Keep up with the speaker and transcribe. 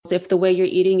If the way you're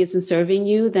eating isn't serving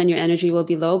you, then your energy will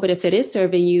be low. But if it is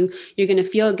serving you, you're going to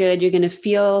feel good. You're going to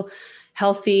feel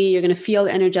healthy. You're going to feel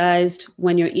energized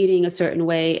when you're eating a certain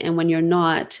way. And when you're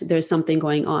not, there's something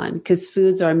going on, because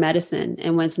foods are medicine.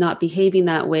 And when it's not behaving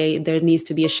that way, there needs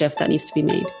to be a shift that needs to be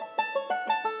made.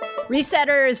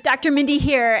 Resetters, Dr. Mindy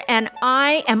here, and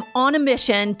I am on a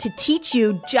mission to teach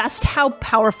you just how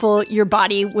powerful your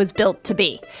body was built to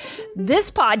be.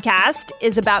 This podcast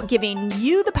is about giving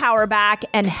you the power back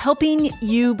and helping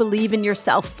you believe in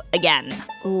yourself again.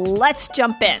 Let's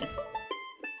jump in.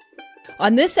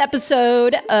 On this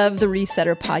episode of the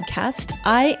Resetter podcast,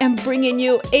 I am bringing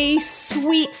you a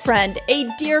sweet friend, a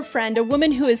dear friend, a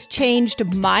woman who has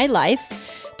changed my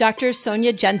life, Dr.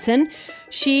 Sonya Jensen.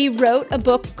 She wrote a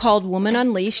book called Woman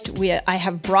Unleashed. I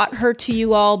have brought her to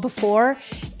you all before.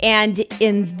 And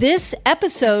in this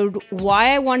episode, why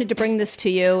I wanted to bring this to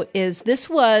you is this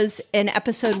was an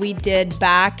episode we did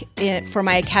for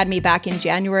my academy back in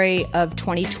January of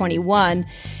 2021.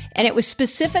 And it was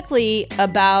specifically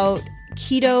about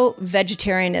keto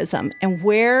vegetarianism and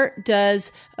where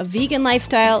does a vegan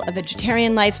lifestyle, a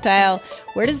vegetarian lifestyle,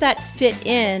 where does that fit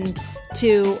in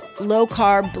to low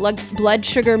carb, blood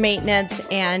sugar maintenance,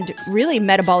 and really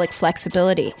metabolic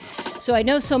flexibility. So I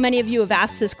know so many of you have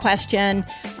asked this question.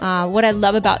 What I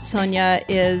love about Sonya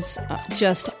is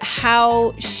just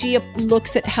how she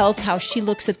looks at health, how she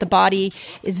looks at the body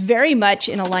is very much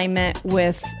in alignment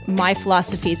with my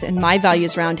philosophies and my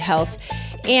values around health.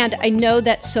 And I know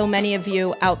that so many of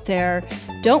you out there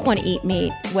don't want to eat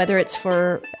meat, whether it's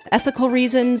for ethical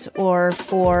reasons or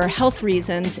for health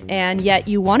reasons, and yet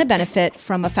you want to benefit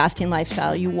from a fasting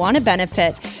lifestyle. You want to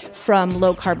benefit from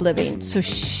low carb living. So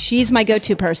she's my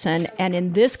go-to person. And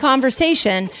in this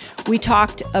conversation, we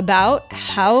talked about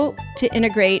how to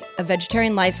integrate a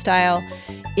vegetarian lifestyle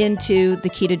into the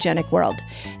ketogenic world.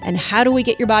 And how do we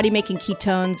get your body making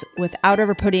ketones without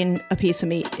ever putting a piece of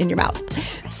meat in your mouth?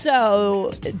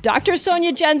 So Dr.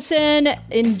 Sonya Jensen,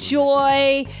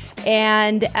 enjoy.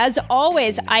 And as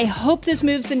always, I hope this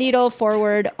moves the needle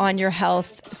forward on your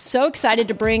health. So excited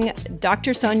to bring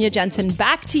Dr. Sonya Jensen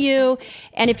back to you.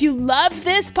 And if you love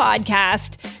this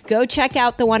podcast, go check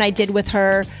out the one I did with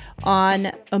her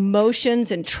on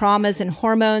emotions and traumas and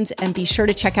hormones, and be sure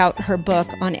to check out her book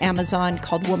on Amazon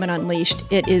called Woman Unleashed.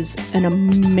 It is an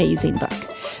amazing book.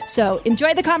 So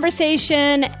enjoy the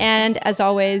conversation, and as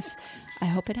always, I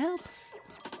hope it helps.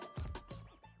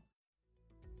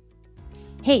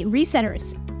 Hey,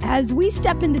 Resetters, as we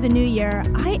step into the new year,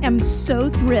 I am so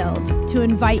thrilled to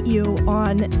invite you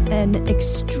on an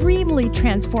extremely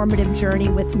transformative journey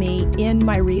with me in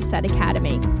my Reset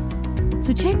Academy.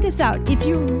 So check this out. If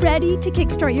you're ready to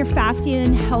kickstart your fasting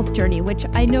and health journey, which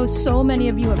I know so many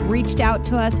of you have reached out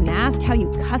to us and asked how you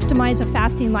customize a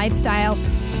fasting lifestyle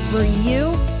for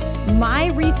you,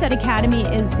 my Reset Academy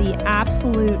is the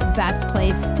absolute best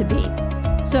place to be.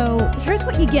 So here's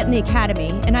what you get in the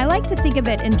Academy, and I like to think of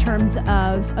it in terms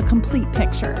of a complete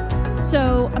picture.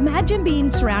 So imagine being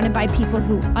surrounded by people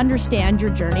who understand your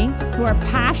journey, who are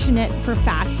passionate for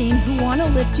fasting, who want to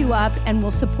lift you up and will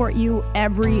support you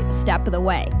every step of the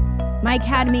way. My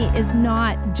Academy is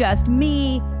not just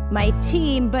me, my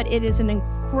team, but it is an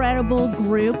incredible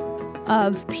group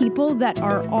of people that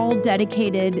are all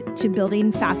dedicated to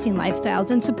building fasting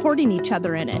lifestyles and supporting each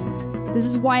other in it. This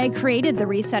is why I created the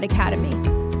Reset Academy.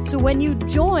 So when you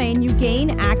join, you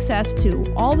gain access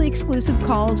to all the exclusive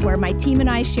calls where my team and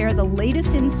I share the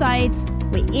latest insights,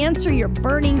 we answer your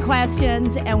burning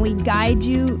questions, and we guide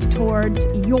you towards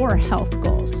your health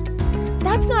goals.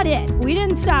 That's not it. We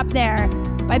didn't stop there.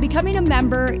 By becoming a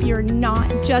member, you're not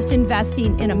just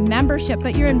investing in a membership,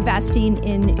 but you're investing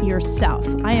in yourself.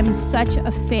 I am such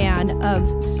a fan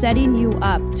of setting you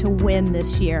up to win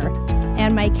this year.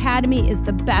 And my Academy is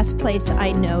the best place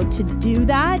I know to do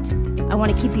that. I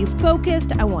want to keep you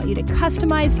focused. I want you to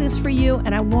customize this for you.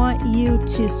 And I want you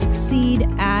to succeed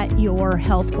at your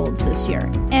health goals this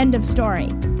year. End of story.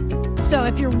 So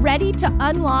if you're ready to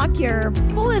unlock your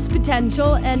fullest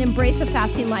potential and embrace a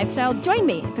fasting lifestyle, join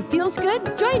me. If it feels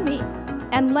good, join me.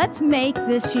 And let's make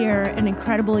this year an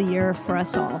incredible year for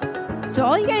us all. So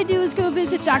all you got to do is go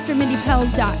visit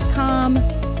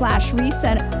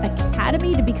drmindypelz.com/Reset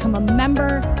Academy to become a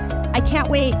member. I can't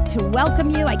wait to welcome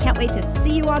you. I can't wait to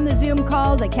see you on the Zoom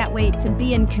calls. I can't wait to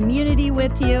be in community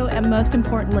with you. And most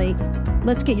importantly,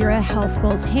 let's get your health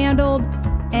goals handled.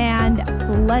 And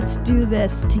let's do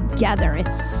this together.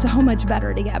 It's so much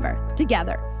better together.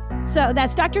 So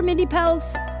that's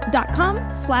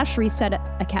drmindypelz.com/Reset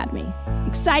Academy.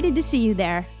 Excited to see you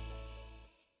there.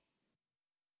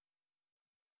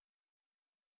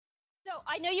 So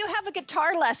I know you have a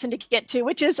guitar lesson to get to,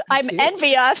 which is I'm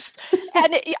envious.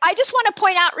 And I just want to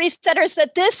point out, resetters,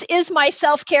 that this is my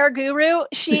self-care guru.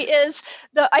 She is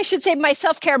my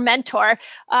self-care mentor.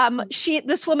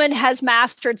 This woman has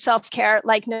mastered self-care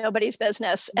like nobody's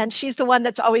business. And she's the one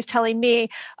that's always telling me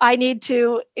I need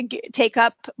to take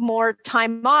up more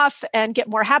time off and get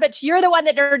more habits. You're the one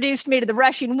that introduced me to the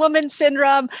rushing woman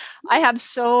syndrome. I have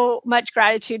so much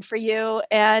gratitude for you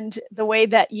and the way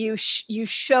that you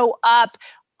show up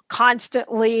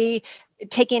constantly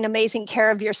taking amazing care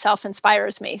of yourself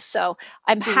inspires me. So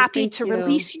I'm happy to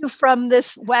release you from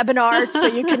this webinar so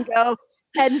you can go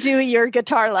and do your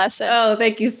guitar lesson. Oh,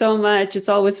 thank you so much. It's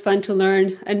always fun to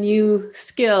learn a new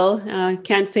skill.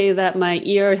 Can't say that my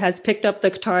ear has picked up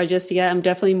the guitar just yet. I'm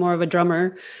definitely more of a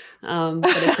drummer. But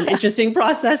it's an interesting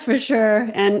process for sure.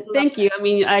 And thank you. I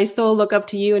mean, I so look up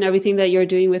to you and everything that you're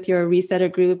doing with your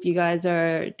Resetter group. You guys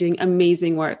are doing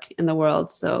amazing work in the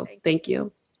world. So thank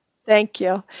you. Thank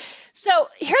you. So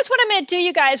here's what I'm going to do,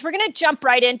 you guys. We're going to jump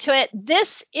right into it.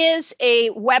 This is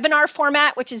a webinar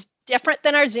format, which is different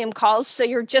than our Zoom calls. So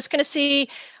you're just going to see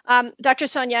Dr.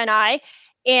 Sonya and I.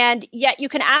 And yet you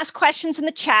can ask questions in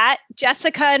the chat.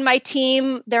 Jessica and my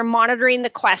team, they're monitoring the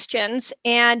questions.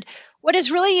 And what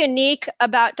is really unique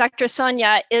about Dr.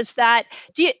 Sonya is that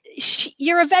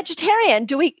you're a vegetarian.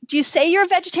 Do you say you're a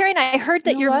vegetarian? I heard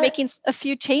that you're making a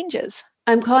few changes.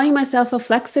 I'm calling myself a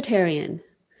flexitarian.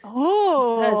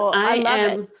 Oh, I love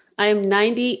it. I am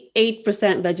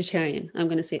 98% vegetarian. I'm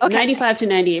going to say 95 to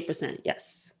 98%.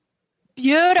 Yes.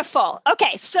 Beautiful.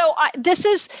 Okay. So this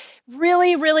is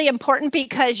really, really important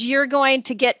because you're going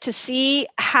to get to see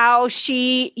how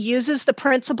she uses the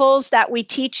principles that we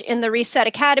teach in the Reset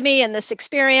Academy and this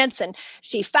experience. And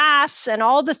she fasts and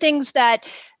all the things that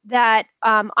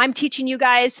I'm teaching you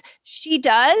guys, she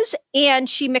does, and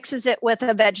she mixes it with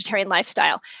a vegetarian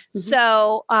lifestyle.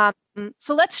 Mm-hmm.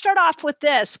 So let's start off with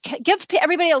this. Give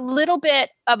everybody a little bit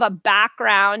of a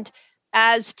background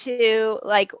as to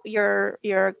like your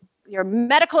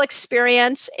medical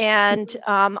experience. And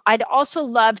I'd also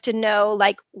love to know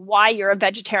like why you're a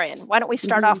vegetarian. Why don't we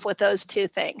start off with those two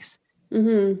things?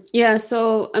 Mm-hmm. Yeah.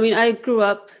 So, I mean, I grew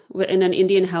up in an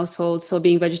Indian household, so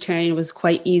being vegetarian was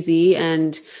quite easy.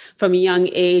 And from a young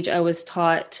age, I was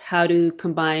taught how to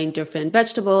combine different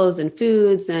vegetables and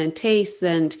foods and tastes.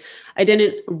 And I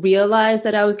didn't realize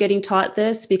that I was getting taught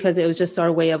this because it was just our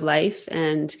way of life.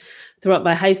 And throughout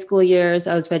my high school years,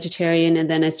 I was vegetarian, and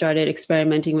then I started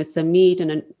experimenting with some meat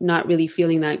and not really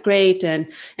feeling that great. And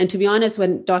to be honest,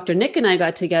 when Dr. Nick and I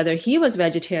got together, he was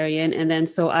vegetarian. And then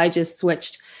so I just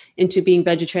switched into being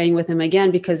vegetarian with him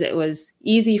again because it was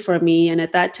easy for me. And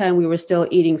at that time we were still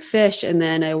eating fish. And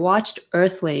then I watched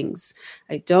Earthlings.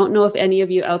 I don't know if any of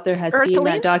you out there has seen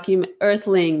that document.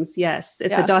 Earthlings. Yes.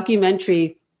 It's a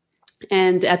documentary.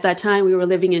 And at that time we were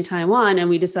living in Taiwan, and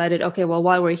we decided, okay, well,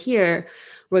 while we're here,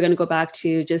 we're going to go back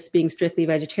to just being strictly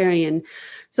vegetarian.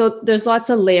 So there's lots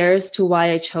of layers to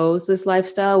why I chose this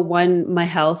lifestyle. One, my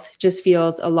health just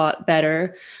feels a lot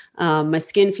better. My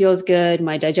skin feels good.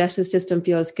 My digestive system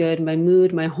feels good. My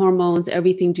mood, my hormones,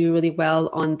 everything do really well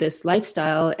on this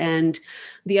lifestyle. And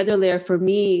the other layer for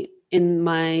me in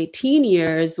my teen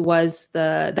years was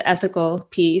the ethical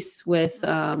piece with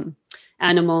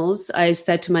animals. I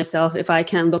said to myself, if I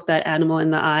can't look that animal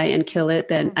in the eye and kill it,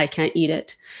 then I can't eat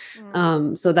it.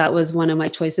 So that was one of my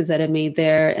choices that I made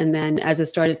there. And then as I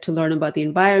started to learn about the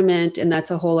environment, and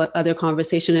that's a whole other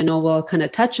conversation I know we'll kind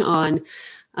of touch on,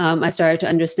 I started to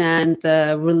understand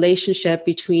the relationship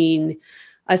between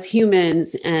us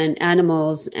humans and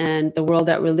animals and the world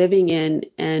that we're living in.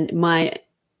 And my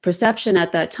perception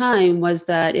at that time was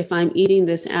that if I'm eating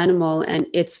this animal and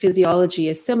its physiology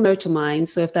is similar to mine,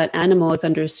 so if that animal is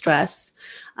under stress,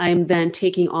 I'm then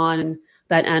taking on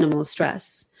that animal's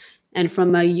stress. And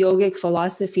from a yogic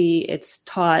philosophy, it's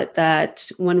taught that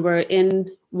when we're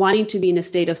wanting to be in a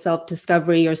state of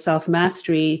self-discovery or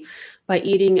self-mastery, by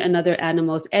eating another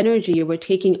animal's energy, we're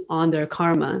taking on their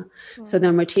karma. So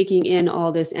then we're taking in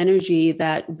all this energy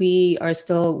that we are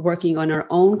still working on our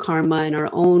own karma and our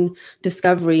own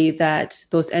discovery, that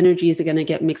those energies are going to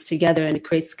get mixed together, and it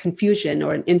creates confusion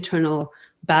or an internal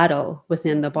battle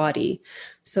within the body.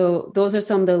 So those are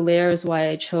some of the layers why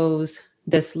I chose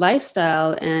this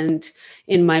lifestyle. And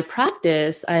in my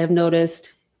practice, I have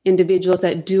noticed individuals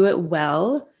that do it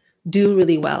well, do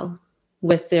really well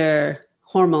with their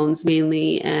hormones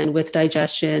mainly and with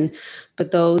digestion.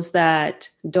 But those that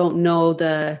don't know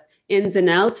the ins and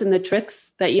outs and the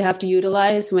tricks that you have to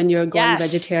utilize when you're going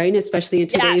vegetarian, especially in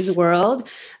today's world,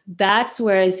 that's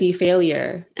where I see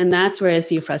failure. And that's where I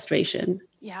see frustration.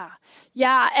 Yeah.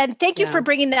 Yeah. And thank you for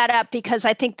bringing that up, because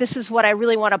I think this is what I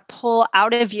really want to pull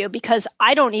out of you, because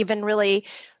I don't even really,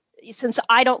 since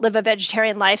I don't live a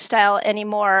vegetarian lifestyle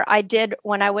anymore, I did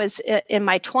when I was in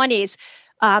my 20s,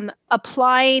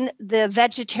 applying the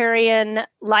vegetarian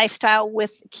lifestyle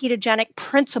with ketogenic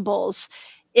principles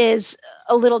is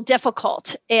a little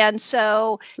difficult. And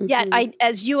so, yet,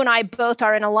 as you and I both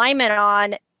are in alignment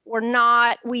on,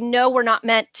 we know we're not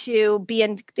meant to be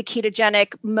in the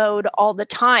ketogenic mode all the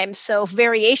time. So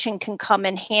variation can come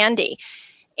in handy.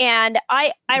 And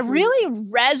I really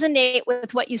resonate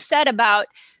with what you said about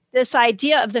this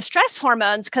idea of the stress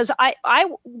hormones, because I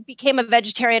became a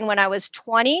vegetarian when I was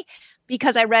 20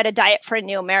 because I read A Diet for a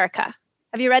New America.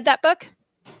 Have you read that book?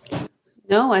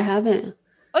 No, I haven't.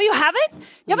 Oh, you haven't?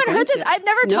 You haven't heard this? I've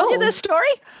never told you this story?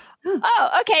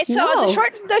 Oh, okay. So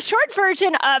the short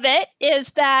version of it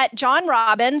is that John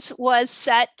Robbins was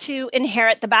set to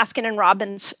inherit the Baskin and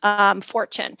Robbins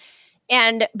fortune.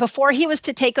 And before he was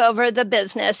to take over the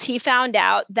business, he found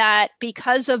out that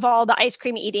because of all the ice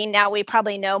cream eating, now we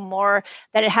probably know more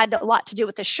that it had a lot to do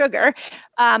with the sugar.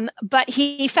 But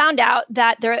he found out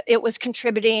that it was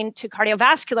contributing to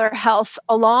cardiovascular health,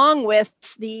 along with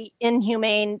the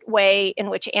inhumane way in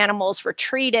which animals were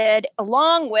treated,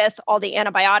 along with all the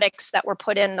antibiotics that were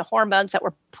put in, the hormones that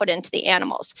were put into the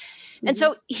animals. And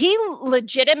so he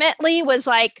legitimately was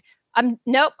like, I'm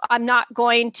not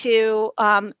going to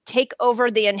take over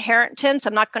the inheritance.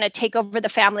 I'm not going to take over the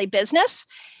family business.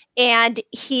 And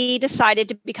he decided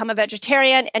to become a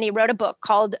vegetarian, and he wrote a book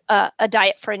called A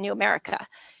Diet for a New America.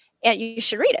 And you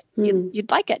should read it.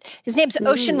 You'd like it. His name's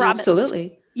Ocean Robbins.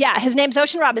 Absolutely. Yeah, his name's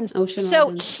Ocean Robbins. Robbins.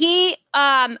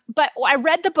 But I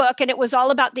read the book, and it was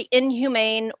all about the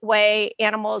inhumane way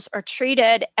animals are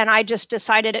treated. And I just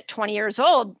decided at 20 years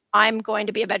old, I'm going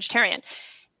to be a vegetarian.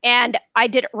 And I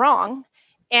did it wrong.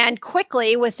 And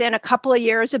quickly, within a couple of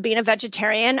years of being a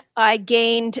vegetarian, I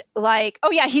gained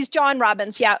he's John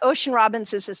Robbins. Yeah, Ocean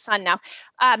Robbins is his son now.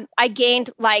 I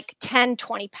gained 10,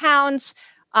 20 pounds.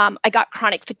 I got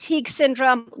chronic fatigue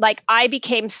syndrome. I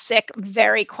became sick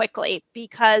very quickly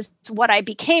because what I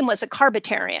became was a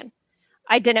carbitarian.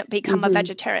 I didn't become a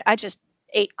vegetarian. I just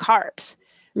ate carbs.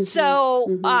 So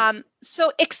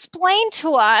explain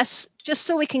to us, just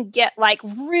so we can get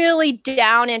really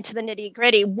down into the nitty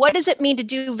gritty, what does it mean to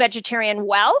do vegetarian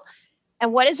well?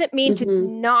 And what does it mean to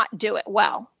not do it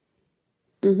well?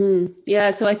 Yeah.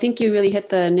 So I think you really hit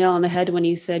the nail on the head when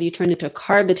you said you turned into a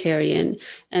carbitarian.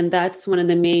 And that's one of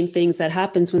the main things that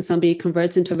happens when somebody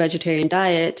converts into a vegetarian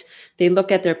diet. They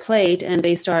look at their plate and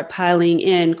they start piling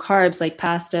in carbs like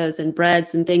pastas and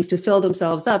breads and things to fill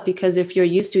themselves up. Because if you're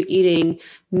used to eating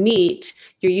meat,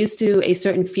 you're used to a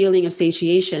certain feeling of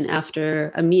satiation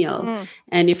after a meal.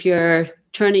 And if you're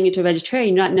turning into a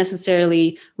vegetarian, you're not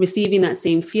necessarily receiving that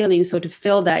same feeling. So to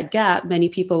fill that gap, many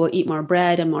people will eat more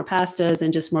bread and more pastas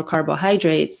and just more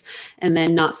carbohydrates, and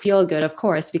then not feel good, of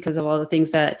course, because of all the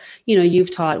things that,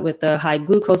 you've taught with the high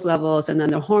glucose levels, and then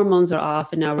their hormones are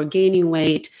off, and now we're gaining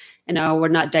weight. And now we're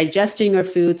not digesting our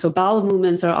food. So bowel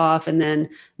movements are off. And then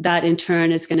that in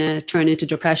turn is going to turn into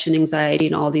depression, anxiety,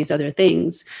 and all these other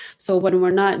things. So when we're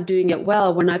not doing it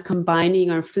well, we're not combining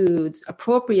our foods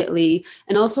appropriately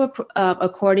and also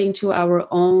according to our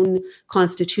own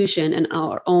constitution and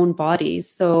our own bodies.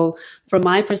 So from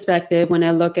my perspective, when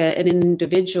I look at an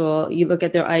individual, you look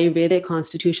at their Ayurvedic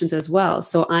constitutions as well.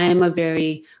 So I am a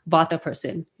very Vata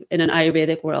person in an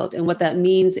Ayurvedic world. And what that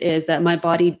means is that my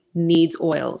body needs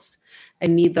oils. I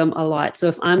need them a lot. So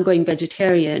if I'm going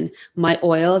vegetarian, my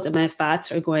oils and my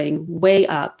fats are going way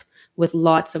up with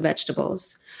lots of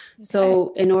vegetables. Okay.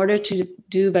 So in order to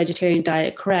do vegetarian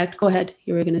diet correct, go ahead.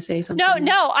 You were going to say something.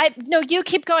 No, you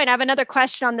keep going. I have another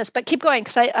question on this, but keep going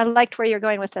because I liked where you're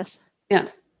going with this.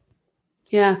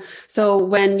 Yeah. So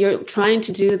when you're trying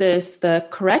to do this the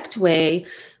correct way,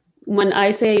 when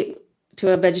I say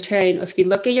to a vegetarian, if you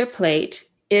look at your plate,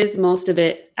 is most of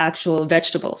it actual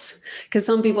vegetables? Because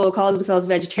some people will call themselves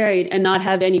vegetarian and not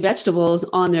have any vegetables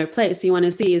on their plate. So you want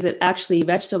to see, is it actually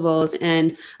vegetables?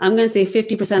 And I'm going to say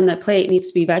 50% of that plate needs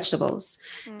to be vegetables.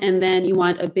 And then you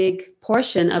want a big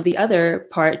portion of the other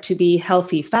part to be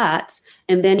healthy fats.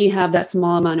 And then you have that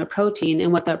small amount of protein.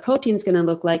 And what that protein is going to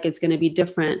look like, it's going to be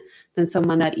different than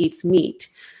someone that eats meat.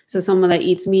 So someone that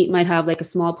eats meat might have a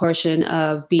small portion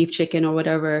of beef, chicken, or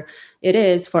whatever it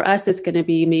is. For us, it's going to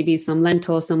be maybe some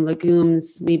lentils, some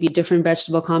legumes, maybe different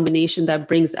vegetable combination that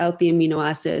brings out the amino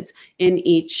acids in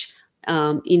each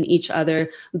other.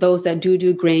 Those that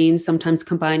do grains, sometimes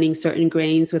combining certain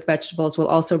grains with vegetables will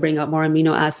also bring out more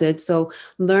amino acids. So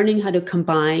learning how to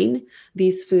combine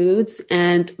these foods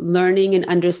and learning and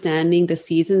understanding the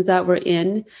seasons that we're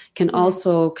in can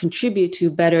also contribute to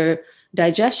better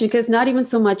digestion, because not even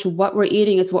so much what we're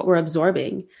eating, it's what we're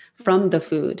absorbing from the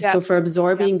food. Yeah. So if we're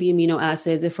absorbing the amino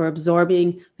acids, if we're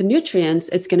absorbing the nutrients,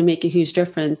 it's going to make a huge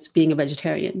difference being a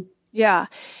vegetarian. Yeah.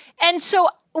 And so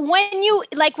when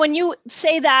you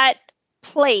say that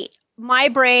plate, my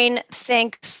brain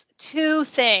thinks two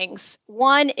things.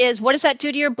 One is, what does that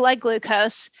do to your blood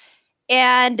glucose?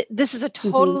 And this is a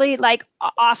totally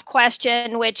off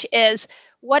question, which is,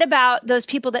 what about those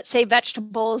people that say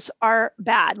vegetables are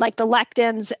bad, like the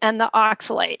lectins and the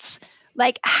oxalates?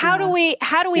 Like, how do we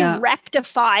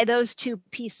rectify those two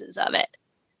pieces of it?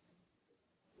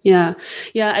 Yeah.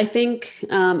 I think,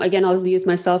 again, I'll use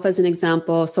myself as an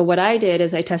example. So what I did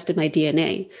is I tested my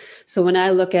DNA. So when I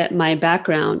look at my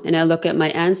background and I look at my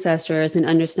ancestors and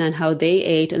understand how they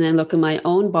ate, and then look at my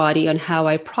own body on how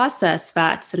I process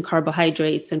fats and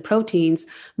carbohydrates and proteins,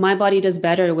 my body does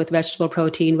better with vegetable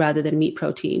protein rather than meat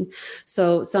protein.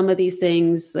 So some of these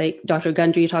things, like Dr.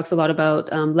 Gundry talks a lot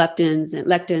about lectins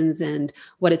and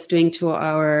what it's doing to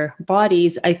our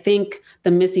bodies. I think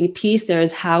the missing piece there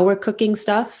is how we're cooking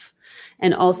stuff,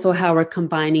 and also how we're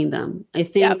combining them. I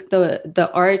think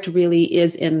the art really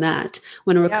is in that,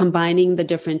 when we're combining the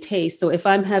different tastes. So if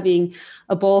I'm having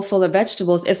a bowl full of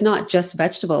vegetables, it's not just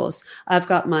vegetables. I've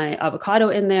got my avocado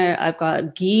in there. I've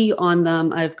got ghee on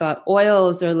them. I've got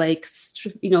oils. They're like,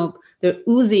 they're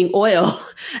oozing oil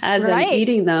as I'm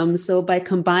eating them. So by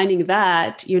combining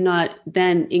that, you're not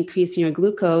then increasing your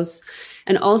glucose.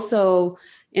 And also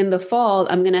in the fall,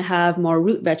 I'm going to have more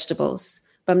root vegetables.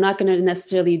 But I'm not going to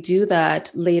necessarily do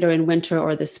that later in winter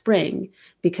or the spring,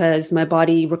 because my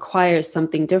body requires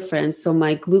something different. So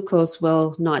my glucose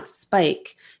will not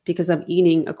spike because I'm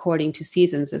eating according to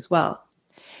seasons as well.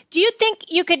 Do you think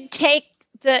you could take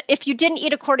if you didn't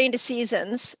eat according to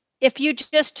seasons, if you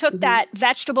just took that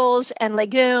vegetables and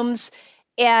legumes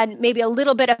and maybe a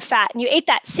little bit of fat, and you ate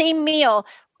that same meal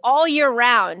all year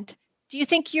round, do you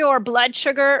think your blood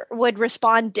sugar would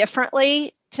respond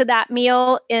differently to that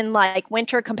meal in like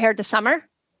winter compared to summer?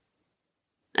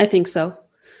 I think so.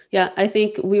 Yeah, I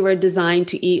think we were designed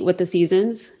to eat with the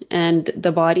seasons, and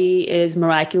the body is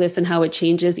miraculous in how it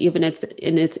changes, even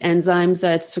in its enzymes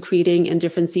that it's secreting in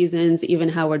different seasons, even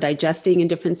how we're digesting in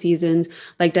different seasons.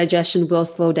 Like digestion will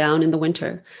slow down in the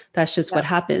winter. That's just what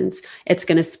happens. It's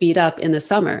going to speed up in the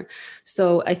summer.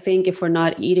 So I think if we're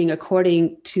not eating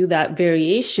according to that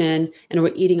variation and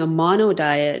we're eating a mono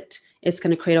diet, it's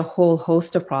going to create a whole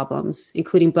host of problems,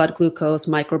 including blood glucose,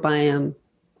 microbiome,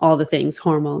 all the things,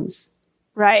 hormones.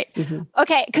 Right.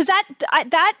 Okay. Because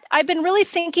that I've been really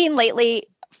thinking lately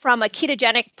from a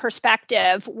ketogenic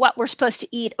perspective, what we're supposed to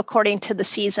eat according to the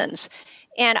seasons.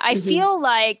 And I feel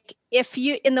like if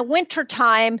you, in the winter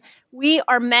time, we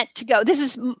are meant to go, this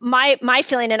is my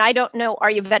feeling, and I don't know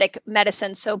Ayurvedic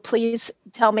medicine, so please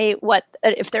tell me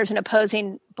if there's an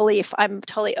opposing belief, I'm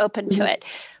totally open to it.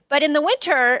 But in the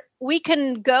winter, we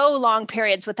can go long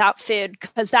periods without food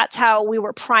because that's how we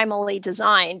were primally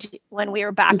designed when we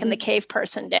were back in the cave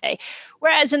person day.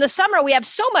 Whereas in the summer, we have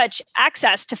so much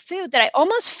access to food that I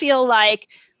almost feel like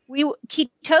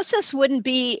ketosis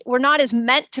we're not as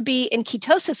meant to be in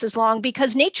ketosis as long,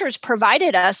 because nature's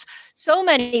provided us so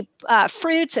many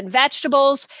fruits and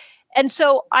vegetables. And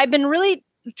so I've been really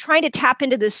trying to tap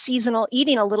into this seasonal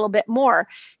eating a little bit more.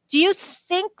 Do you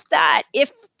think that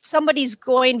if somebody's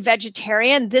going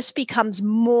vegetarian, this becomes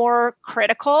more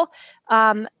critical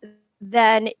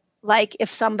than like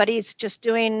if somebody's just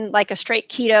doing like a straight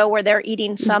keto where they're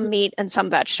eating some meat and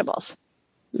some vegetables?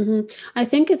 I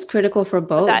think it's critical for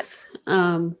both.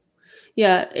 In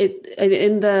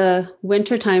the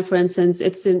wintertime, for instance,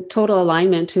 it's in total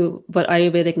alignment to what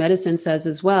Ayurvedic medicine says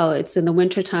as well. It's in the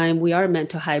wintertime, we are meant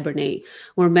to hibernate.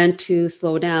 We're meant to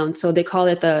slow down. So they call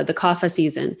it the kapha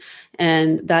season.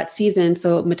 And that season,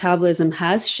 so metabolism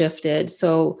has shifted.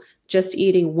 So just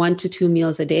eating 1 to 2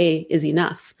 meals a day is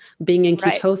enough. Being in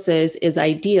ketosis is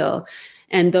ideal.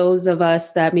 And those of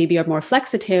us that maybe are more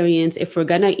flexitarians, if we're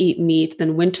going to eat meat,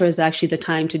 then winter is actually the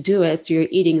time to do it. So you're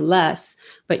eating less,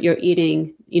 but you're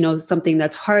eating, something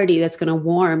that's hearty, that's going to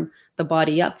warm the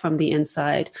body up from the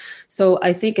inside. So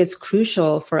I think it's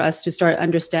crucial for us to start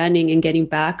understanding and getting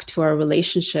back to our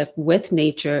relationship with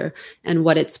nature and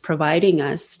what it's providing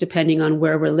us, depending on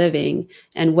where we're living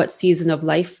and what season of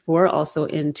life we're also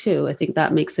in too. I think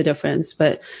that makes a difference.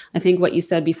 But I think what you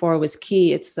said before was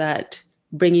key. It's that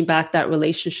bringing back that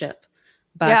relationship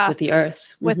back with the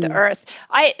earth. With the earth.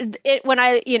 You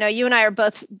and I are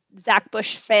both Zach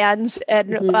Bush fans,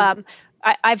 and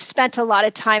I've spent a lot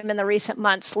of time in the recent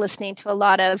months listening to a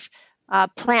lot of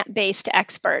plant-based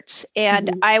experts.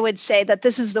 And I would say that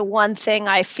this is the one thing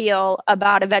I feel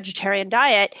about a vegetarian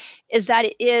diet is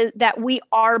that we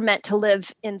are meant to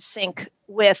live in sync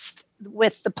with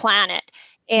the planet.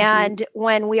 And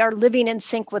when we are living in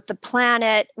sync with the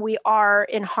planet, we are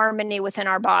in harmony within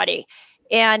our body.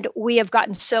 And we have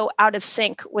gotten so out of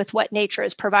sync with what nature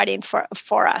is providing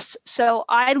for us. So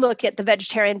I look at the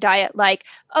vegetarian diet like,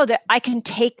 that I can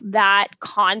take that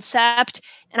concept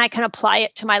and I can apply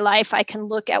it to my life. I can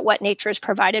look at what nature has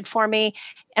provided for me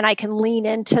and I can lean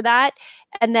into that.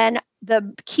 And then the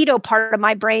keto part of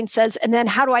my brain says, and then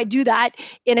how do I do that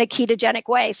in a ketogenic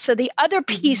way? So the other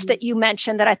piece that you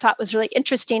mentioned that I thought was really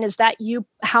interesting is that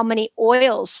how many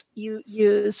oils you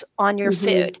use on your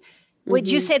food. Would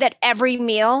you say that every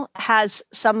meal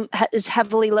is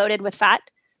heavily loaded with fat?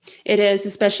 It is,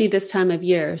 especially this time of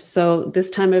year. So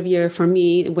this time of year for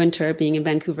me, winter, being in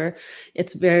Vancouver,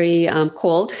 it's very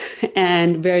cold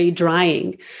and very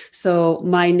drying. So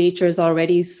my nature is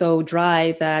already so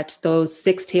dry that those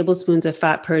 6 tablespoons of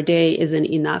fat per day isn't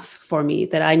enough for me,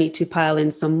 that I need to pile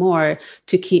in some more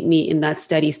to keep me in that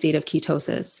steady state of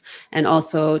ketosis, and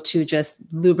also to just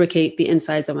lubricate the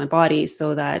insides of my body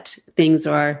so that things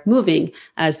are moving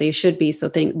as they should be.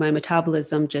 So my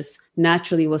metabolism just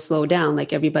naturally will slow down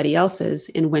like everybody else's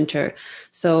in winter.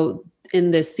 So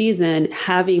in this season,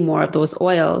 having more of those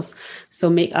oils. So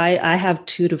I have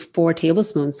 2 to 4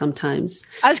 tablespoons sometimes.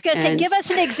 I was going to say, give us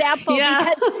an example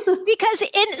because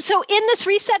in this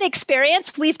reset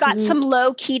experience, we've got some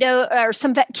low keto or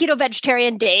some keto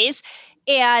vegetarian days.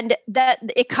 And that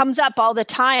it comes up all the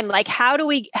time. Like, how do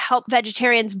we help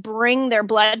vegetarians bring their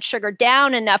blood sugar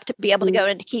down enough to be able to go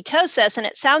into ketosis? And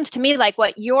it sounds to me like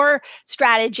what your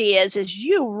strategy is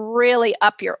you really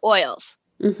up your oils.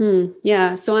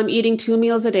 Yeah. So I'm eating 2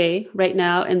 meals a day right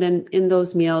now. And then in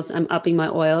those meals, I'm upping my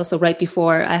oil. So right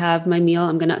before I have my meal,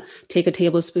 I'm going to take a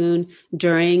tablespoon.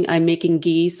 During, I'm making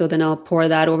ghee. So then I'll pour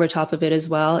that over top of it as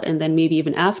well. And then maybe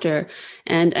even after.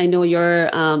 And I know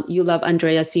you love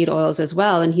Andreas seed oils as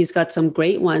well. And he's got some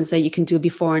great ones that you can do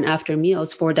before and after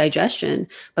meals for digestion,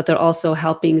 but they're also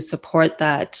helping support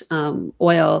that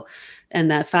oil and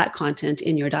that fat content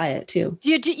in your diet too.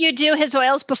 You do his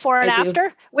oils before and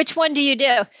after? Which one do you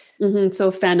do?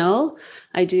 So fennel,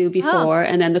 I do before,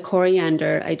 and then the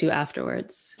coriander I do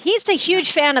afterwards. He's a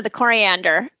huge fan of the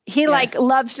coriander. He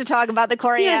loves to talk about the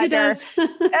coriander. Yeah, he does.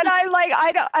 And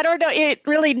I don't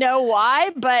really know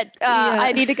why, but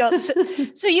I need to go.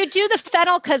 So you do the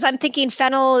fennel because I'm thinking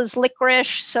fennel is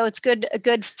licorice, so it's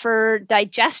good for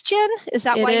digestion. Is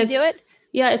that why you do it?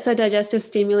 Yeah, it's a digestive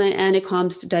stimulant and it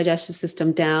calms the digestive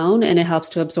system down and it helps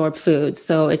to absorb food.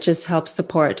 So it just helps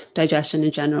support digestion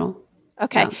in general.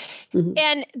 Okay. Yeah.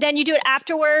 And then you do it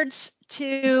afterwards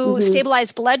to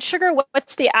stabilize blood sugar.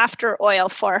 What's the after oil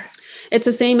for? It's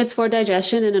the same. It's for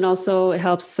digestion and it also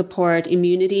helps support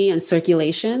immunity and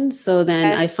circulation. So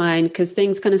then I find, because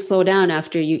things kind of slow down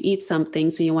after you eat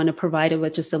something, so you want to provide it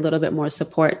with just a little bit more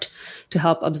support to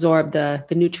help absorb the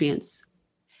nutrients.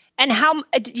 And how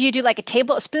do you do, like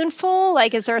a spoonful?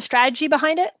 Like, is there a strategy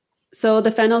behind it? So the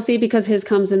fennel seed, because his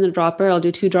comes in the dropper, I'll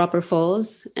do 2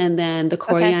 dropperfuls. And then the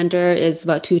coriander is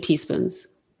about 2 teaspoons.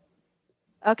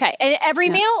 Okay. And every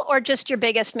meal or just your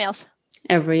biggest meals?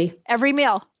 Every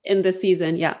meal. In this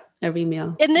season. Yeah. Every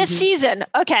meal. In this season.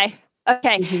 Okay.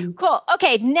 Cool.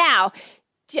 Okay. Now,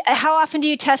 how often do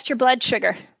you test your blood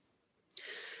sugar?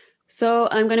 So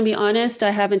I'm going to be honest,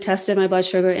 I haven't tested my blood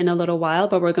sugar in a little while,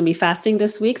 but we're going to be fasting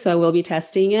this week. So I will be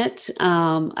testing it.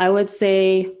 I would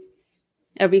say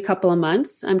every couple of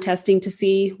months, I'm testing to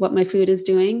see what my food is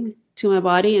doing to my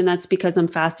body. And that's because I'm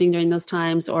fasting during those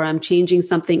times, or I'm changing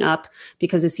something up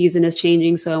because the season is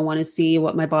changing. So I want to see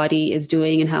what my body is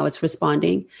doing and how it's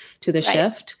responding to the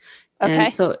shift. Okay.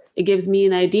 And so it gives me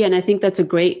an idea. And I think that's a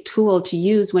great tool to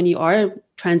use when you are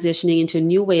transitioning into a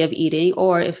new way of eating,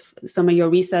 or if some of your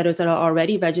resetters that are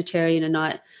already vegetarian and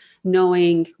not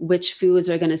knowing which foods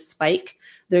are going to spike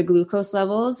their glucose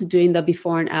levels, doing the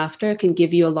before and after can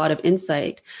give you a lot of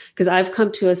insight. Because I've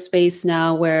come to a space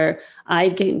now where I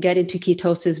get into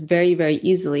ketosis very, very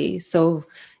easily. So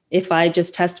if I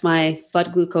just test my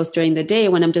blood glucose during the day,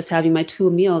 when I'm just having my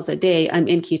 2 meals a day, I'm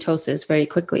in ketosis very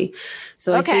quickly.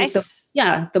 So I think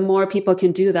the more people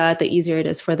can do that, the easier it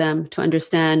is for them to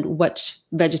understand what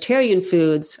vegetarian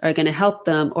foods are going to help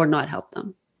them or not help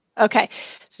them. Okay.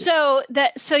 So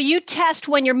you test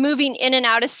when you're moving in and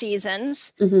out of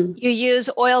seasons. You use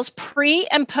oils pre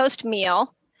and post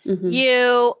meal.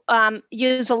 You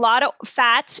use a lot of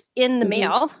fats in the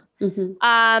meal.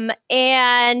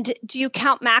 And do you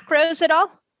count macros at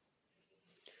all?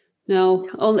 No,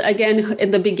 only, again,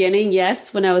 in the beginning,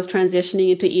 yes, when I was transitioning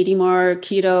into eating more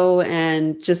keto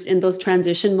and just in those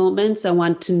transition moments, I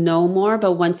want to know more.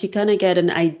 But once you kind of get an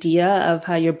idea of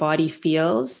how your body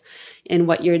feels and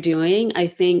what you're doing, I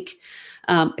think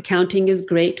accounting is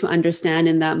great to understand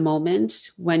in that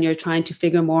moment when you're trying to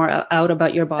figure more out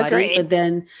about your body. Agreed. But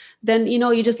then,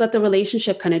 you just let the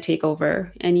relationship kind of take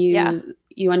over and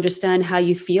you understand how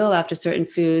you feel after certain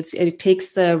foods. It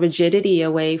takes the rigidity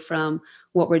away from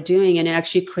what we're doing, and it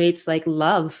actually creates like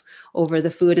love over the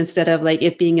food instead of like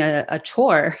it being a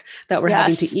chore that we're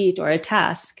having to eat or a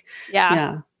task.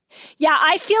 Yeah. Yeah,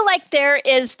 I feel like there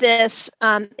is this,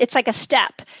 it's like a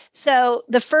step. So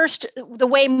the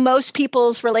way most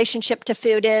people's relationship to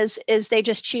food is they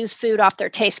just choose food off their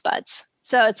taste buds.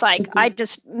 So it's like, I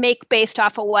just make based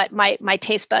off of what my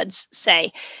taste buds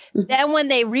say. Then when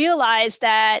they realize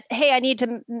that, hey, I need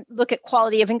to look at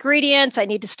quality of ingredients, I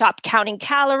need to stop counting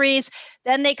calories,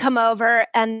 then they come over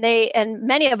and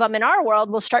many of them in our world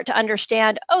will start to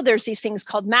understand, oh, there's these things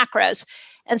called macros.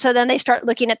 And so then they start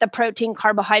looking at the protein,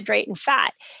 carbohydrate, and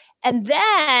fat. And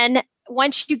then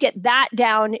once you get that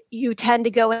down, you tend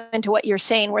to go into what you're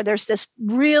saying, where there's this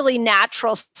really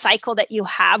natural cycle that you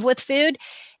have with food.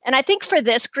 And I think for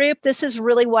this group, this is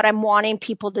really what I'm wanting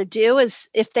people to do is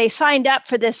if they signed up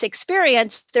for this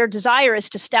experience, their desire is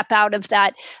to step out of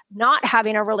that, not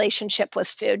having a relationship with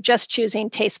food, just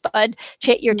choosing taste bud,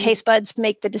 your taste buds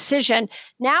make the decision.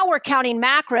 Now we're counting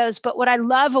macros, but what I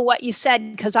love of what you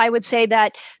said, because I would say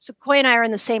that Sequoia and I are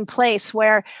in the same place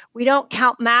where we don't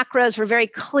count macros. We're very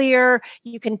clear.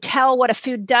 You can tell what a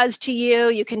food does to you.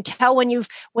 You can tell when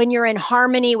you're in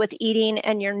harmony with eating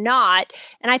and you're not.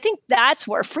 And I think that's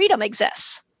where freedom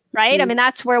exists, right? I mean,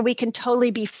 that's where we can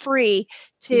totally be free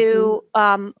to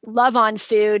love on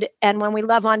food. And when we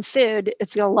love on food,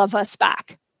 it's going to love us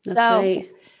back. That's right.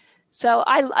 So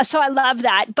I love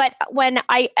that. But when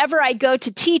I go to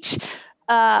teach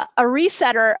a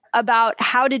resetter about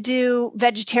how to do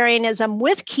vegetarianism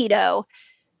with keto,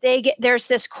 there's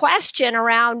this question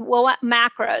around, well, what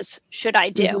macros should I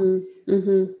do?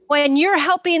 When you're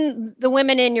helping the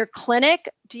women in your clinic,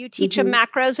 do you teach them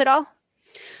macros at all?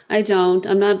 I don't.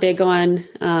 I'm not big on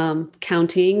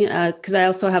counting because I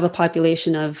also have a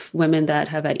population of women that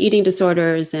have had eating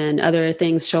disorders and other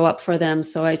things show up for them.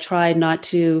 So I try not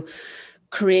to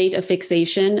create a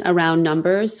fixation around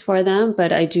numbers for them,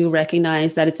 but I do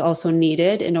recognize that it's also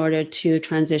needed in order to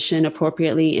transition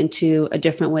appropriately into a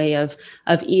different way of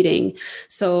eating.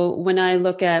 So when I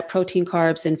look at protein,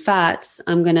 carbs, and fats,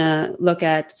 I'm going to look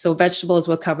at, so vegetables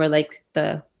will cover like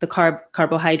the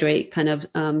carbohydrate kind of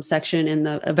section in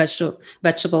the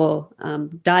vegetable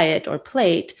diet or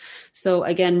plate. So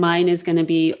again, mine is going to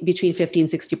be between 50 and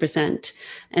 60%.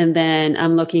 And then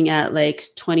I'm looking at like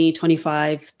 20,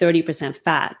 25, 30%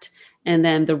 fat. And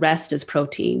then the rest is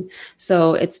protein.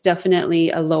 So it's definitely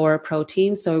a lower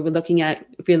protein. So if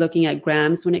you're looking at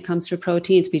grams when it comes to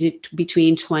protein, it's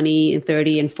between 20 and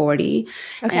 30 and 40.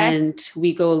 Okay. And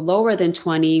we go lower than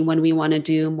 20 when we want to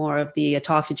do more of the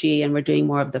autophagy and we're doing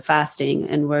more of the fasting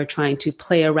and we're trying to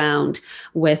play around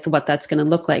with what that's going to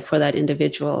look like for that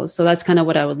individual. So that's kind of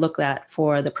what I would look at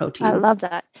for the proteins. I love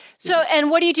that. So,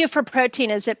 and what do you do for protein?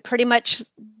 Is it pretty much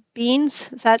beans?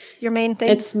 Is that your main thing?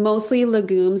 It's mostly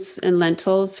legumes and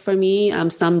lentils for me.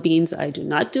 Some beans I do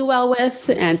not do well with,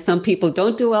 and some people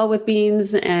don't do well with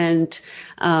beans. And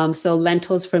so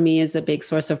lentils for me is a big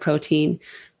source of protein.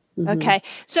 Okay.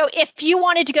 So if you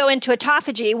wanted to go into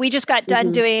autophagy, we just got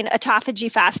done doing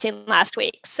autophagy fasting last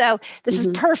week. So this is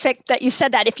perfect that you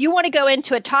said that. If you want to go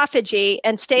into autophagy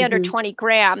and stay under 20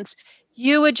 grams,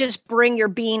 you would just bring your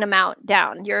bean amount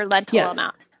down, your lentil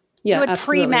amount. Yeah, you would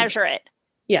absolutely. pre-measure it.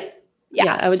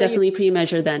 Yeah, I would definitely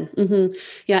pre-measure then.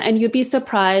 Yeah, and you'd be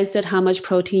surprised at how much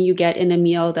protein you get in a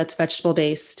meal that's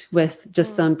vegetable-based with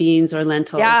just some beans or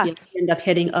lentils. Yeah. You end up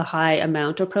hitting a high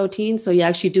amount of protein. So you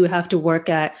actually do have to work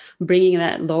at bringing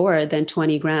that lower than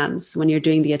 20 grams when you're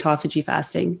doing the autophagy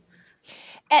fasting.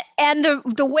 And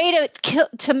the way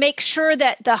to make sure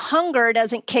that the hunger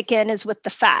doesn't kick in is with the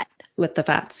fat. With the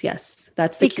fats, yes.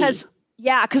 That's the key.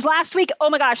 Yeah, because last week, oh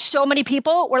my gosh, so many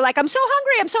people were like, I'm so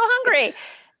hungry.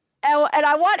 And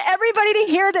I want everybody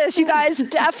to hear this. You guys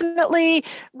definitely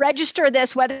register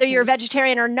this, whether you're a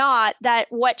vegetarian or not, that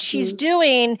what she's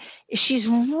doing is she's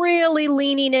really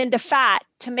leaning into fat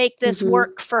to make this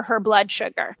work for her blood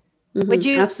sugar. Would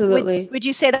you Absolutely. Would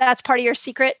you say that's part of your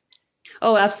secret?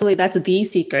 Oh, absolutely. That's the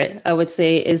secret, I would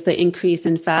say, is the increase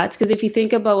in fats. Because if you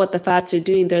think about what the fats are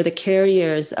doing, they're the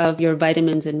carriers of your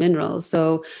vitamins and minerals.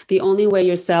 So the only way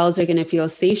your cells are going to feel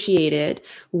satiated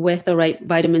with the right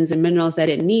vitamins and minerals that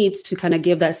it needs to kind of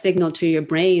give that signal to your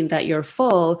brain that you're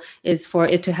full is for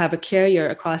it to have a carrier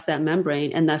across that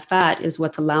membrane. And that fat is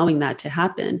what's allowing that to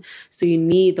happen. So you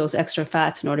need those extra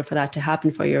fats in order for that to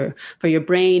happen for your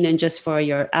brain and just for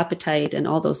your appetite and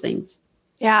all those things.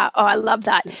 Yeah. Oh, I love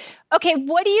that. Okay.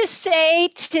 What do you say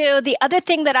to the other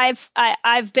thing that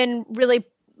I've been really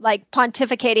like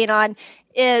pontificating on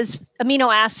is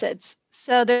amino acids.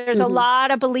 So there's a lot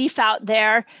of belief out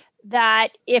there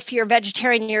that if you're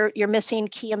vegetarian, you're missing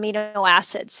key amino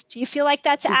acids. Do you feel like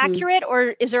that's accurate,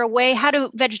 or is there a way? How do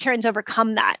vegetarians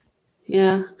overcome that?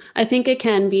 Yeah, I think it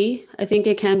can be. I think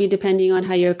it can be depending on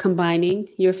how you're combining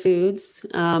your foods.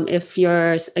 If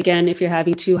you're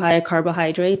having too high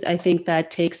carbohydrates, I think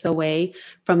that takes away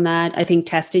from that. I think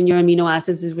testing your amino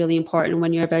acids is really important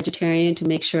when you're a vegetarian to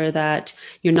make sure that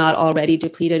you're not already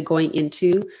depleted going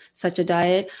into such a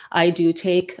diet. I do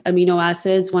take amino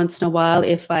acids once in a while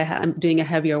if I'm doing a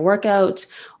heavier workout,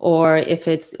 or if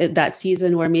it's that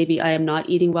season where maybe I am not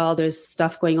eating well, there's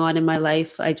stuff going on in my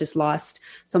life. I just lost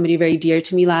somebody very dear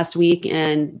to me last week.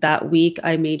 And that week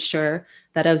I made sure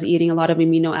that I was eating a lot of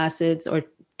amino acids or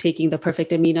taking the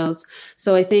perfect aminos.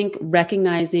 So I think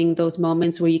recognizing those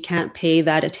moments where you can't pay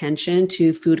that attention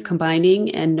to food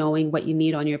combining and knowing what you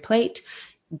need on your plate,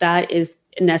 that is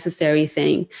a necessary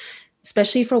thing,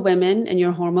 especially for women and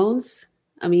your hormones.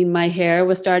 I mean, my hair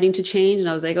was starting to change and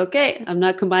I was like, okay, I'm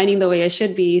not combining the way I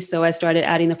should be. So I started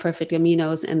adding the perfect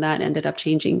aminos and that ended up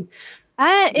changing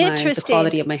the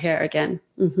quality of my hair again.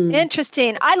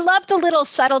 Interesting. I love the little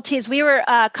subtleties. We were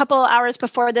a couple hours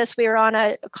before this, we were on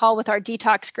a call with our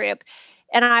detox group,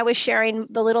 and I was sharing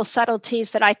the little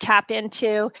subtleties that I tap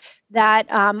into that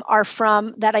are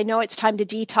from that I know it's time to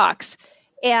detox.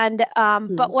 And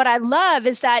but what I love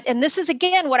is that, and this is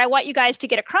again what I want you guys to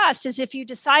get across, is if you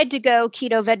decide to go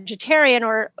keto vegetarian,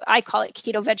 or I call it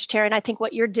keto vegetarian, I think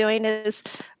what you're doing is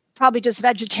probably just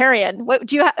vegetarian. What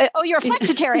do you oh, you're a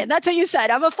flexitarian. That's what you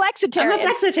said. I'm a flexitarian. I'm a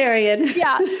flexitarian.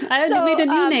 Yeah. I made a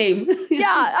new name.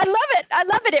 Yeah, I love it. I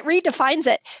love it. It redefines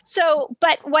it. So,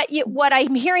 but what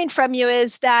I'm hearing from you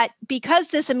is that because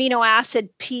this amino acid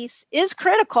piece is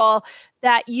critical,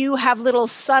 that you have little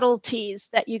subtleties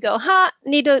that you go,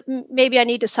 maybe I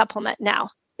need to supplement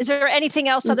now. Is there anything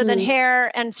else other than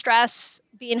hair and stress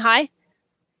being high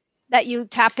that you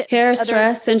tap it? Hair,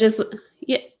 stress, and just,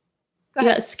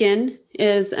 yeah, skin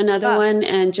is another one,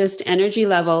 and just energy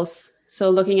levels. So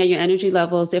looking at your energy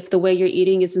levels, if the way you're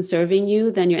eating isn't serving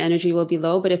you, then your energy will be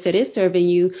low. But if it is serving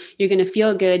you, you're going to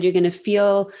feel good. You're going to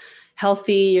feel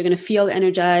healthy. You're going to feel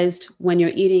energized when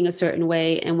you're eating a certain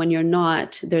way. And when you're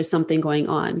not, there's something going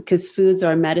on, because foods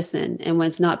are medicine. And when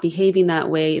it's not behaving that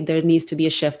way, there needs to be a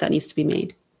shift that needs to be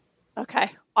made.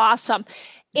 Okay, awesome.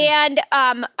 And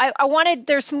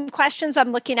there's some questions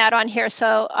I'm looking at on here.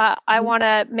 So I want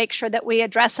to make sure that we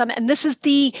address them. And this is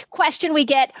the question we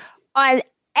get on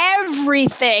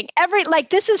everything.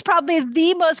 This is probably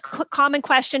the most common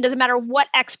question, doesn't matter what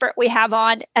expert we have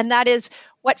on. And that is,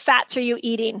 what fats are you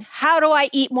eating? How do I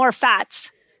eat more fats?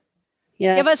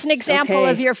 Yes. Give us an example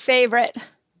of your favorite.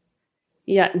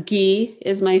 Yeah, ghee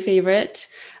is my favorite.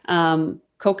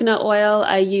 Coconut oil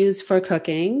I use for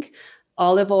cooking.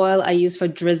 Olive oil I use for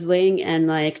drizzling and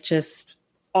just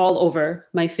all over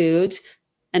my food.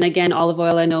 And again, olive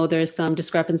oil, I know there's some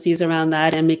discrepancies around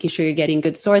that, and making sure you're getting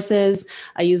good sources.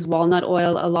 I use walnut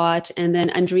oil a lot. And then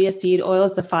Andrea seed oil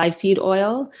is the 5-seed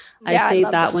oil. Yeah, I say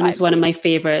that one is one of my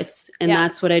favorites. And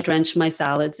that's what I drench my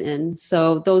salads in.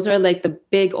 So those are the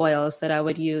big oils that I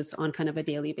would use on kind of a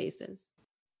daily basis.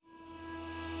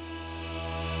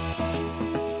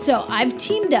 So I've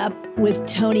teamed up with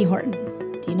Tony Horton.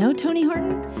 Do you know Tony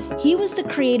Horton? He was the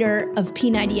creator of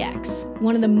P90X,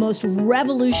 one of the most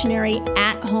revolutionary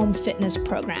at-home fitness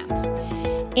programs.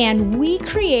 And we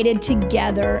created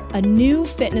together a new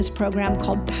fitness program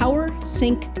called Power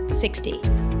Sync 60.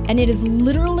 And it is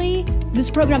literally,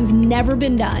 this program's never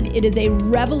been done. It is a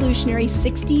revolutionary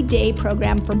 60-day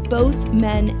program for both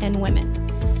men and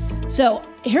women. So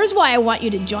here's why I want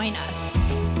you to join us,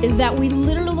 is that we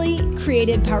literally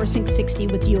created Power Sync 60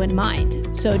 with you in mind.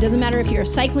 So it doesn't matter if you're a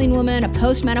cycling woman, a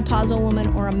postmenopausal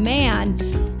woman, or a man.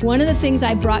 One of the things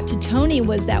I brought to Tony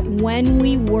was that when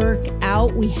we work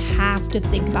out, we have to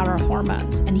think about our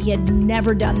hormones. And he had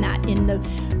never done that in the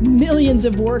millions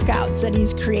of workouts that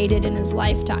he's created in his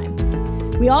lifetime.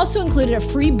 We also included a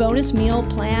free bonus meal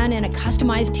plan and a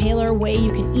customized tailor way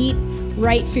you can eat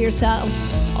right for yourself.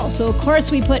 Also, of course,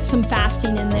 we put some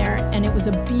fasting in there, and it was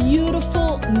a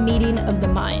beautiful meeting of the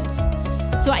minds.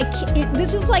 So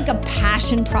this is like a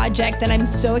passion project that I'm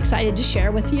so excited to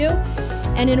share with you.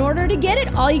 And in order to get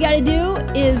it, all you got to do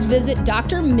is visit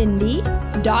drmindy.org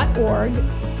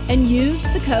and use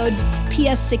the code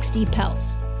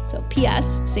PS60PELS. So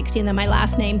PS60 and then my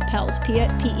last name, PELS,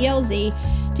 P-E-L-Z,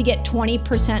 to get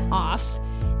 20% off.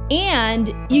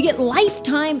 And you get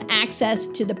lifetime access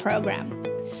to the program.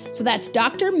 So that's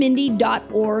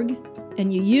drmindy.org,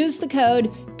 and you use the code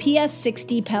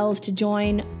PS60PELS to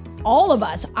join all of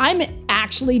us. I'm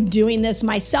actually doing this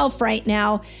myself right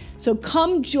now. So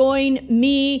come join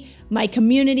me, my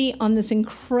community, on this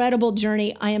incredible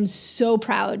journey. I am so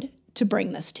proud to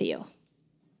bring this to you.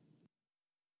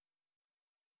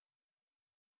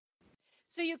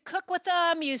 So you cook with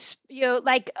them, you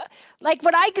like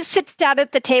when I sit down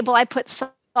at the table, I put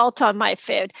salt on my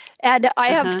food. And I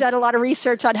have done a lot of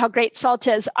research on how great salt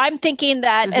is. I'm thinking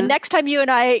that, and next time you and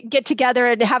I get together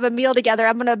and have a meal together,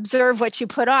 I'm going to observe what you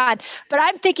put on. But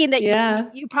I'm thinking that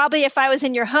you probably, if I was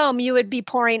in your home, you would be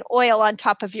pouring oil on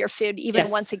top of your food,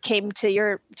 even once it came to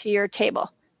your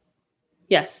table.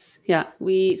 Yes. Yeah.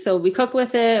 We cook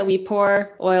with it. We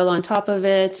pour oil on top of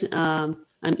it.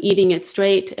 I'm eating it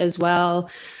straight as well.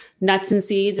 Nuts and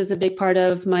seeds is a big part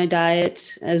of my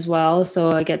diet as well.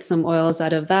 So I get some oils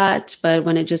out of that. But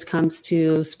when it just comes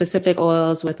to specific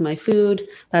oils with my food,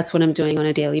 that's what I'm doing on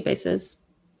a daily basis.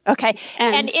 Okay.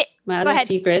 And my other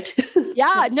secret.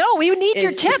 Yeah, no, we need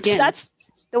your tips. That's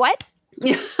the what?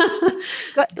 Yeah.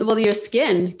 Well, your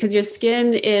skin, because your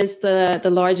skin is the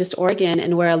largest organ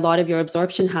and where a lot of your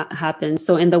absorption happens.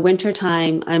 So in the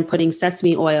wintertime, I'm putting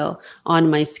sesame oil on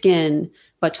my skin,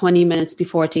 but 20 minutes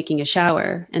before taking a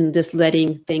shower, and just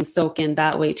letting things soak in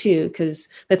that way too. Because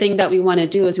the thing that we want to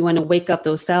do is we want to wake up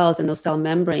those cells and those cell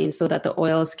membranes so that the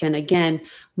oils can, again,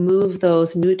 move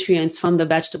those nutrients from the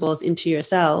vegetables into your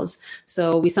cells.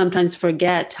 So we sometimes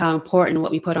forget how important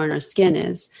what we put on our skin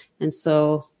is. And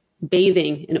so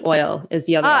bathing in oil is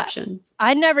the other option.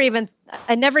 I never even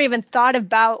thought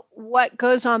about what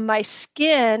goes on my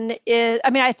skin.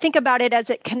 I think about it as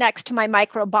it connects to my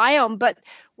microbiome, but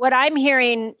what I'm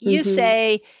hearing you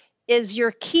say is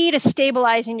your key to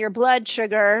stabilizing your blood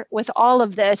sugar with all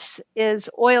of this is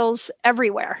oils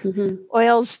everywhere.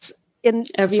 Oils in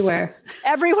everywhere.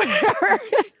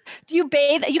 Do you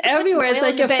bathe? Everywhere. It's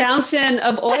like a fountain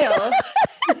of oil.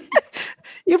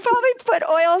 You probably put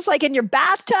oils like in your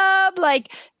bathtub,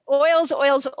 like oils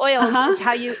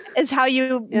is how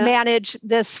you manage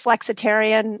this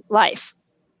flexitarian life.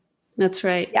 That's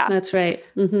right. Yeah. That's right.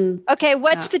 Mm-hmm. Okay.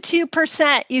 What's the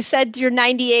 2%? You said you're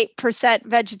 98%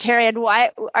 vegetarian.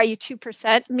 Why are you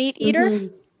 2% meat eater?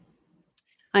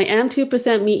 I am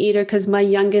 2% meat eater because my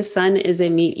youngest son is a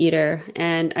meat eater.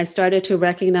 And I started to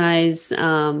recognize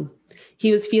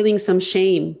he was feeling some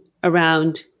shame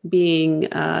around being he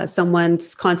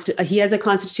has a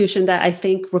constitution that I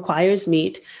think requires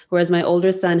meat, whereas my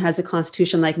older son has a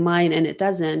constitution like mine and it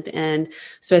doesn't. And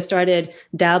so I started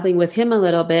dabbling with him a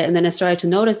little bit. And then I started to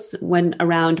notice when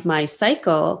around my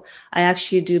cycle, I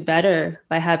actually do better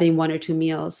by having 1 or 2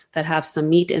 meals that have some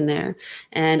meat in there.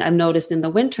 And I've noticed in the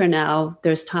winter now,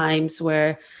 there's times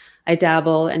where I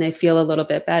dabble and I feel a little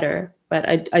bit better,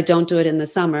 but I don't do it in the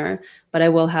summer, but I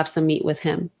will have some meat with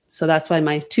him. So that's why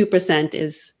my 2%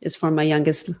 is for my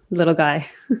youngest little guy.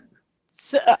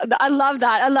 I love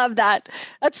that. I love that.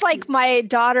 That's like my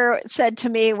daughter said to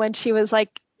me when she was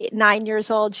like 9 years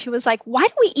old. She was like, why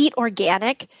do we eat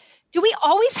organic? Do we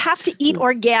always have to eat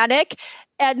organic?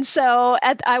 And so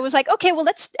I was like, okay, well,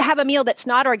 let's have a meal that's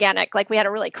not organic. Like we had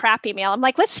a really crappy meal. I'm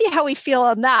like, let's see how we feel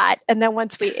on that. And then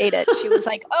once we ate it, she was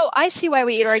like, oh, I see why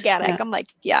we eat organic. Yeah. I'm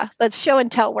like, yeah, let's show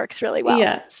and tell works really well.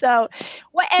 Yeah. So,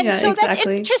 exactly. That's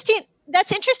interesting.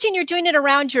 That's interesting. You're doing it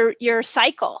around your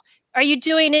cycle. Are you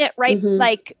doing it right?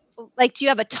 Like, do you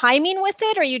have a timing with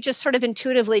it, or are you just sort of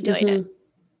intuitively doing it?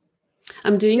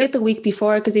 I'm doing it the week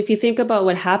before, because if you think about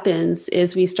what happens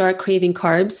is we start craving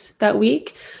carbs that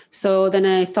week. So then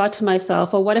I thought to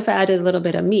myself, well, what if I added a little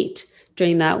bit of meat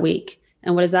during that week?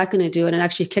 And what is that going to do? And it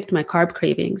actually kicked my carb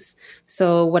cravings.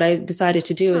 So what I decided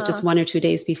to do is just 1 or 2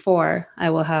 days before, I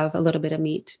will have a little bit of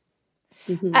meat.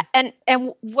 And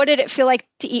what did it feel like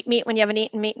to eat meat when you haven't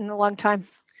eaten meat in a long time?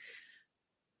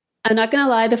 I'm not going to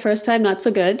lie, the first time, not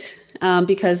so good,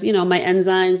 because, my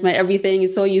enzymes, my everything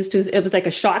is so used to, it was like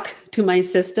a shock to my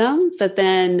system. But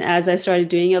then as I started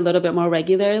doing it a little bit more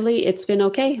regularly, it's been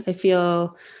okay. I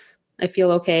feel I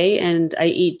feel okay. And I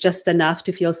eat just enough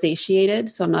to feel satiated.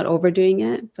 So I'm not overdoing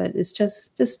it, but it's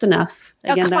just enough.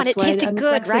 Again, come on, that's it why tasted I'm a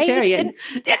good, right? flexitarian.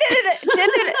 Didn't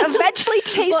it eventually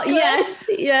taste Well,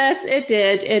 good? yes, it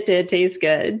did. It did taste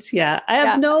good. Yeah. I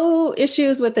have no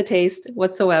issues with the taste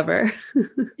whatsoever.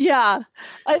 Yeah.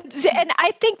 And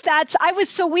I think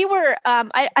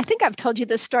I think I've told you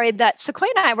this story that Sequoia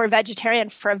and I were vegetarian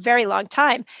for a very long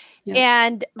time. Yeah.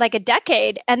 And like a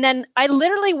decade. And then I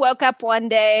literally woke up one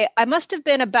day, it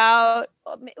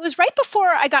was right before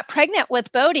I got pregnant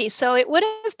with Bodhi. So it would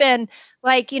have been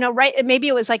like, maybe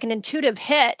it was like an intuitive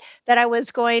hit that I was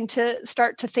going to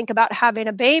start to think about having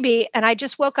a baby. And I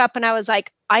just woke up and I was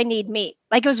like, I need meat.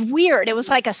 Like, it was weird. It was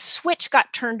like a switch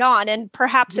got turned on, and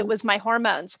perhaps it was my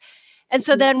hormones. And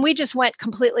so then we just went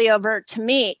completely over to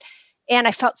meat. And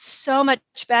I felt so much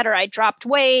better. I dropped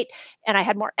weight and I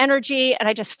had more energy and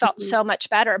I just felt so much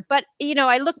better. But,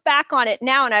 I look back on it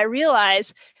now and I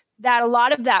realize that a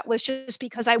lot of that was just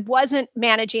because I wasn't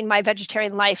managing my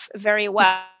vegetarian life very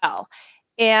well.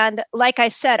 And like I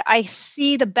said, I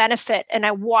see the benefit and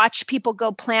I watch people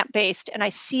go plant-based and I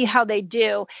see how they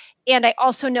do. And I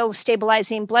also know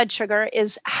stabilizing blood sugar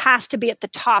has to be at the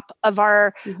top of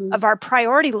our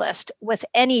priority list with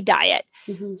any diet.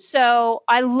 Mm-hmm. So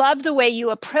I love the way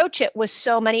you approach it with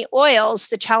so many oils.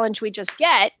 The challenge we just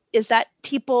get is that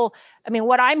people,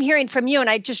 what I'm hearing from you, and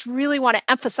I just really want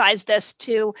to emphasize this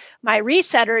to my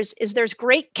resetters, is there's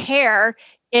great care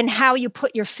in how you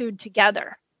put your food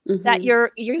together. Mm-hmm. That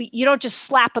you don't just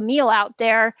slap a meal out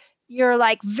there. You're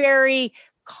like very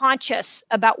conscious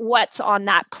about what's on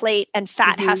that plate, and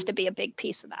fat has to be a big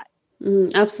piece of that.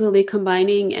 Absolutely,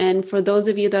 combining. And for those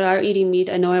of you that are eating meat,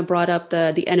 I know I brought up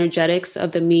the energetics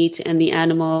of the meat and the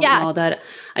animal and all that.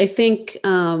 I think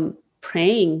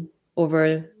praying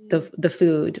over the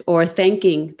food, or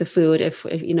thanking the food if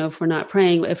we're not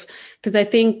praying, because I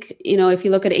think, if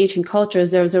you look at ancient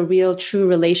cultures, there was a real true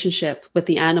relationship with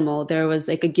the animal. There was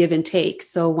like a give and take.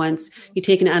 So once you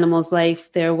take an animal's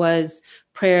life, there was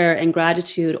prayer and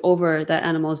gratitude over that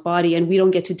animal's body. And we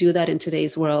don't get to do that in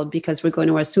today's world because we're going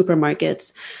to our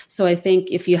supermarkets. So I think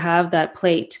if you have that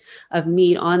plate of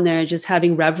meat on there, just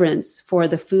having reverence for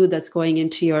the food that's going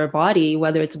into your body,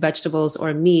 whether it's vegetables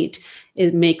or meat,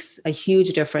 it makes a huge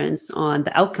difference on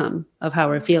the outcome of how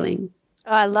we're feeling.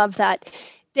 Oh, I love that.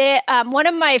 One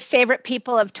of my favorite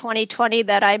people of 2020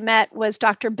 that I met was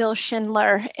Dr. Bill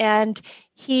Schindler. And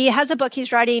he has a book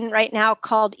he's writing right now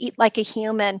called Eat Like a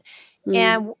Human.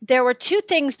 And there were two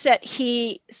things that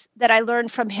I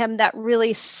learned from him that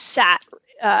really sat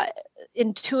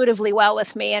intuitively well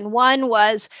with me. And one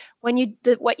was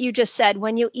what you just said,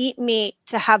 when you eat meat,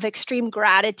 to have extreme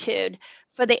gratitude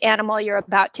for the animal you're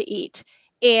about to eat.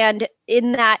 And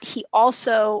in that, he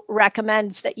also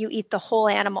recommends that you eat the whole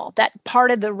animal. That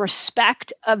part of the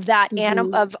respect of that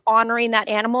animal, of honoring that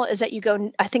animal, is that you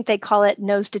go, I think they call it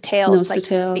nose to tail. Nose to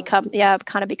tail.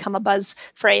 Become a buzz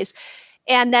phrase.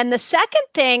 And then the second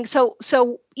thing,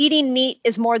 so eating meat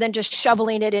is more than just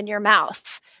shoveling it in your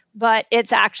mouth, but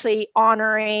it's actually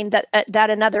honoring that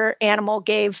another animal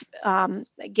gave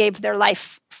their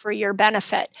life for your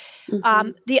benefit.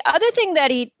 The other thing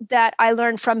that I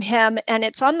learned from him, and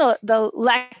it's on the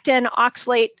lectin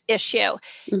oxalate issue,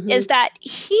 is that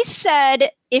he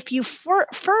said if you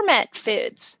ferment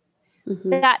foods,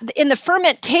 that in the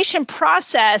fermentation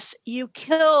process, you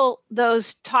kill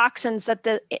those toxins that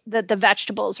the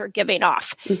vegetables are giving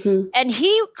off. And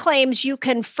he claims you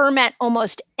can ferment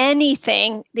almost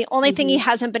anything. The only thing he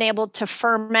hasn't been able to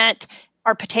ferment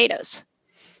are potatoes.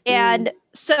 And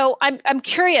so I'm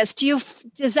curious,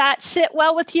 does that sit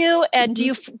well with you? And do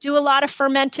you do a lot of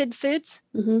fermented foods?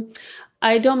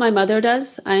 I don't. My mother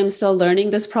does. I am still learning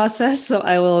this process. So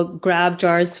I will grab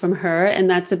jars from her. And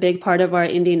that's a big part of our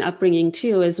Indian upbringing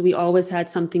too, is we always had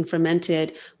something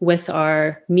fermented with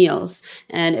our meals.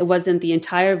 And it wasn't the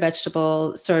entire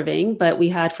vegetable serving, but we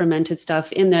had fermented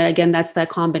stuff in there. Again, that's that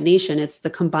combination. It's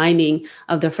the combining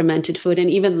of the fermented food.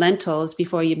 And even lentils,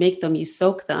 before you make them, you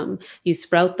soak them, you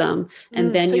sprout them,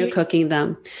 and then you're cooking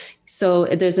them. So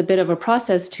there's a bit of a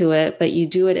process to it, but you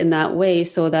do it in that way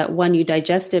so that one, you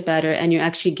digest it better and you're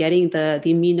actually getting the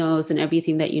aminos and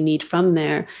everything that you need from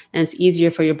there. And it's easier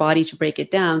for your body to break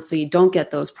it down so you don't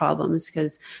get those problems,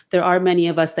 because there are many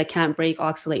of us that can't break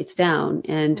oxalates down.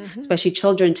 And especially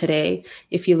children today,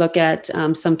 if you look at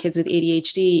some kids with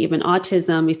ADHD, even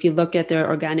autism, if you look at their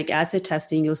organic acid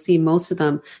testing, you'll see most of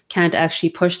them can't actually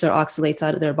push their oxalates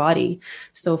out of their body.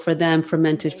 So for them,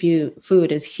 fermented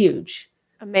food is huge.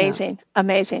 Amazing.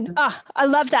 Amazing. Oh, I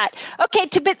love that. Okay.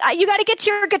 You got to get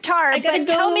to your guitar. I gotta go.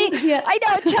 Tell me, yeah. I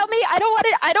know, tell me, I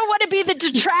don't want to be the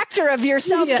detractor of your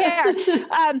self-care.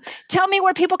 Yeah. Tell me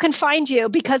where people can find you,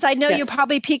 because I know Yes. you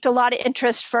probably piqued a lot of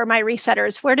interest for my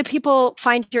resetters. Where do people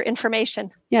find your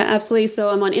information? Yeah, absolutely. So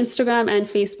I'm on Instagram and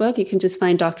Facebook. You can just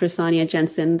find Dr. Sonya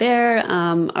Jensen there.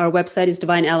 Our website is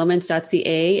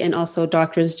divineelements.ca and also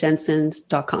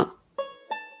drsjensen.com.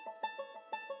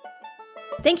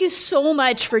 Thank you so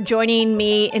much for joining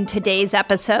me in today's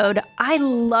episode. I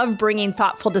love bringing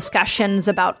thoughtful discussions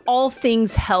about all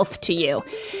things health to you.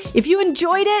 If you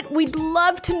enjoyed it, we'd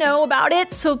love to know about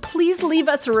it. So please leave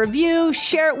us a review,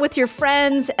 share it with your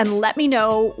friends, and let me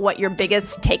know what your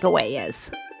biggest takeaway is.